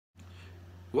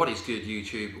What is good,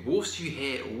 YouTube? Warstu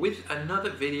here with another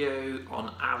video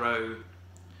on Arrow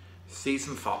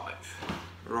Season 5.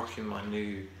 Rocking my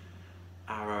new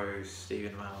Arrow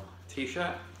Stephen Amell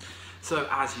t-shirt. So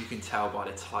as you can tell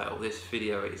by the title, this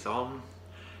video is on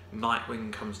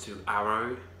Nightwing comes to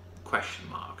Arrow ?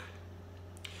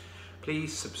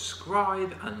 Please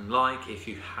subscribe and like if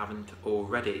you haven't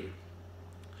already.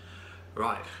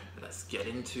 Right, let's get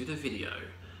into the video.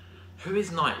 Who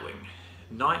is Nightwing?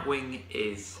 Nightwing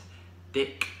is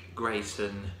Dick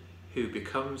Grayson, who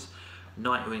becomes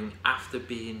Nightwing after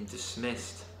being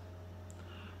dismissed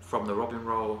from the Robin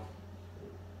role.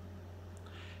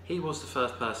 He was the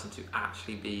first person to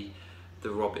actually be the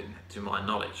Robin, to my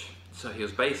knowledge. So he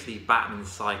was basically Batman's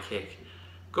sidekick,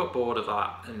 got bored of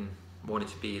that and wanted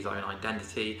to be his own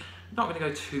identity. Not going to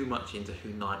go too much into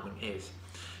who Nightwing is.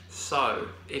 So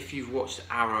if you've watched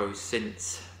Arrow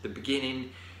since the beginning,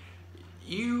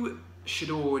 you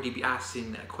should already be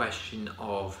asking a question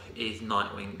of, is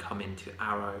Nightwing coming to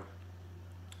Arrow?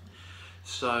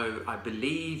 So I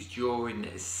believe during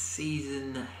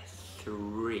season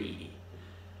 3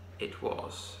 it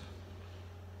was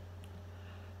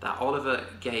that Oliver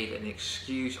gave an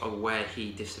excuse of where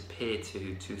he disappeared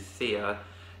to Thea,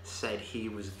 said he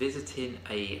was visiting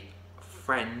a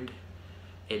friend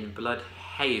in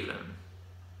Bloodhaven.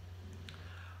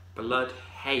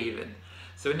 Bloodhaven.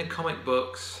 So in the comic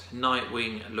books,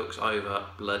 Nightwing looks over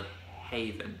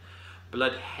Bloodhaven.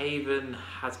 Bloodhaven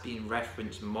has been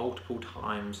referenced multiple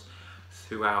times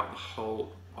throughout the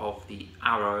whole of the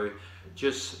Arrow,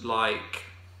 just like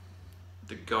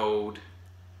the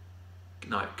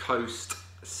Coast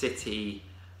City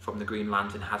from the Green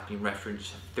Lantern has been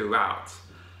referenced throughout.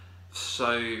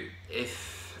 So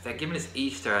if they're giving us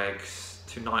Easter eggs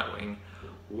to Nightwing,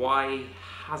 why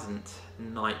hasn't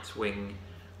Nightwing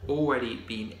already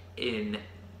been in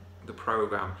the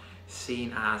program,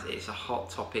 seen as it's a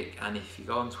hot topic? And if you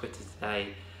go on Twitter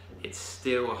today, it's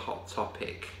still a hot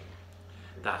topic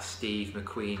that Steve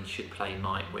McQueen should play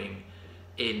Nightwing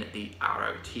in the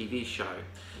Arrow TV show.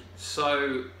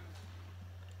 So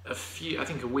I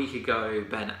think a week ago,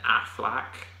 Ben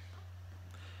Affleck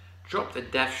dropped a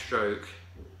Deathstroke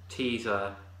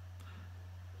teaser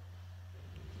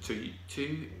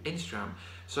to Instagram.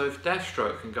 So if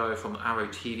Deathstroke can go from Arrow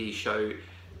TV show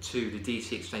to the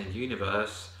DC Extended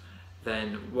Universe,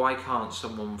 then why can't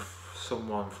someone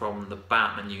from the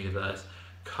Batman universe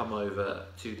come over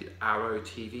to the Arrow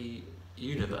TV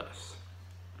universe?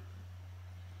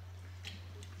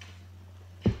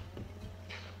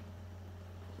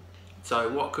 So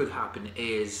what could happen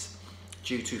is,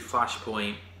 due to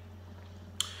Flashpoint,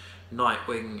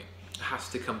 Nightwing has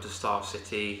to come to Star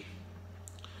City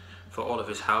for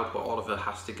Oliver's help, or Oliver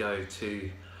has to go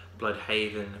to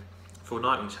Bloodhaven for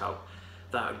Nightwing's help.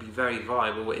 That would be very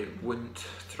viable. It wouldn't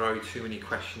throw too many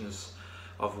questions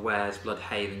of where's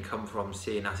Bloodhaven come from,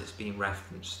 seeing as it's been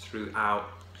referenced throughout.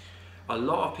 A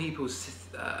lot of people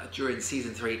during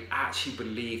season 3 actually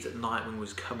believed that Nightwing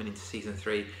was coming into season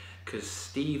 3 because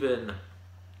Stephen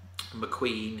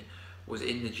McQueen was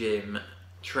in the gym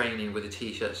training with a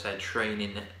t-shirt that said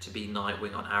training to be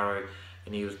Nightwing on Arrow,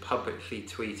 and he was publicly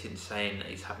tweeting saying that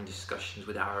he's having discussions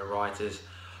with Arrow writers,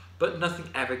 but nothing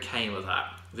ever came of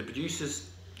that. The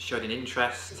producers showed an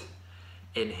interest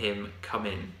in him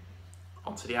coming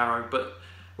onto the Arrow, but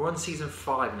we're on season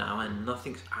 5 now and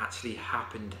nothing's actually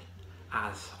happened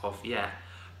as of yet.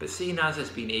 But seeing as there's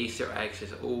been Easter eggs,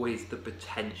 there's always the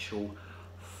potential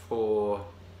for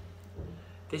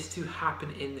this to happen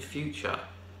in the future.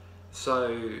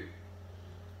 So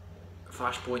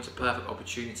Flashpoint's a perfect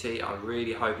opportunity. I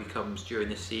really hope he comes during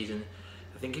this season.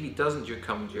 I think if he doesn't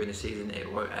come during the season, it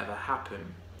won't ever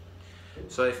happen.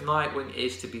 So if Nightwing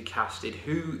is to be casted,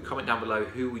 comment down below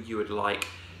who you would like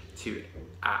to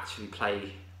actually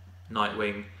play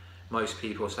Nightwing. Most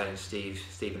people are saying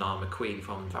Stephen R. McQueen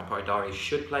from Vampire Diaries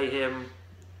should play him.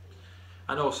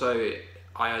 And also,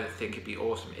 I think it'd be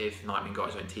awesome if Nightwing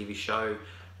got his own TV show.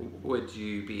 Would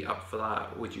you be up for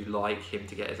that? Would you like him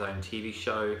to get his own TV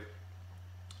show?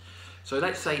 So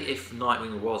let's say if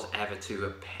Nightwing was ever to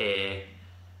appear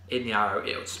in the Arrow,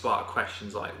 it would spark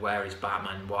questions like, where is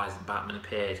Batman? Why hasn't Batman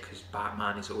appeared? Because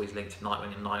Batman is always linked to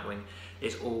Nightwing and Nightwing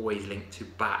is always linked to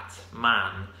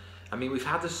Batman. I mean, we've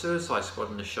had the Suicide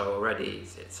Squad in the show already,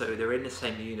 so they're in the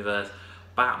same universe.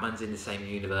 Batman's in the same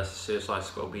universe as Suicide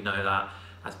Squad, we know that,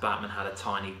 as Batman had a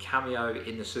tiny cameo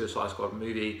in the Suicide Squad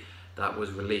movie that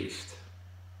was released.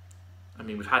 I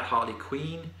mean, we've had Harley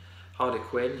Quinzel.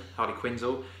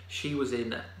 She was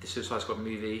in the Suicide Squad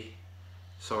movie,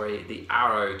 the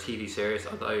Arrow TV series,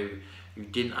 although you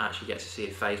didn't actually get to see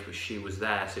her face, but she was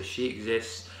there. So she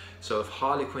exists. So if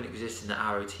Harley Quinn exists in the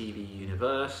Arrow TV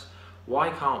universe, why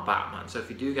can't Batman? So if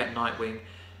we do get Nightwing,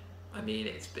 I mean,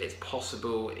 it's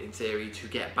possible in theory to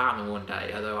get Batman one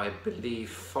day, although I believe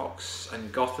Fox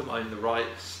and Gotham own the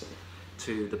rights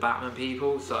to the Batman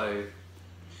people, so,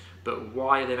 but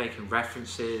why are they making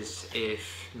references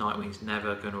if Nightwing's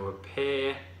never going to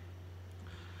appear?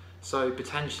 So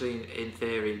potentially, in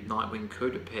theory, Nightwing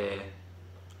could appear.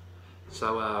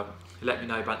 So let me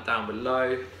know down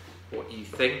below what you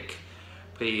think.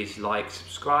 Please like,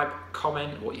 subscribe,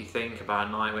 comment what you think about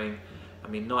Nightwing. I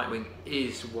mean, Nightwing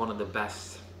is one of the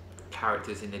best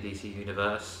characters in the DC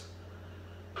universe.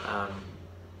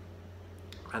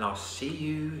 And I'll see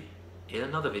you in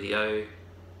another video.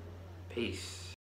 Peace.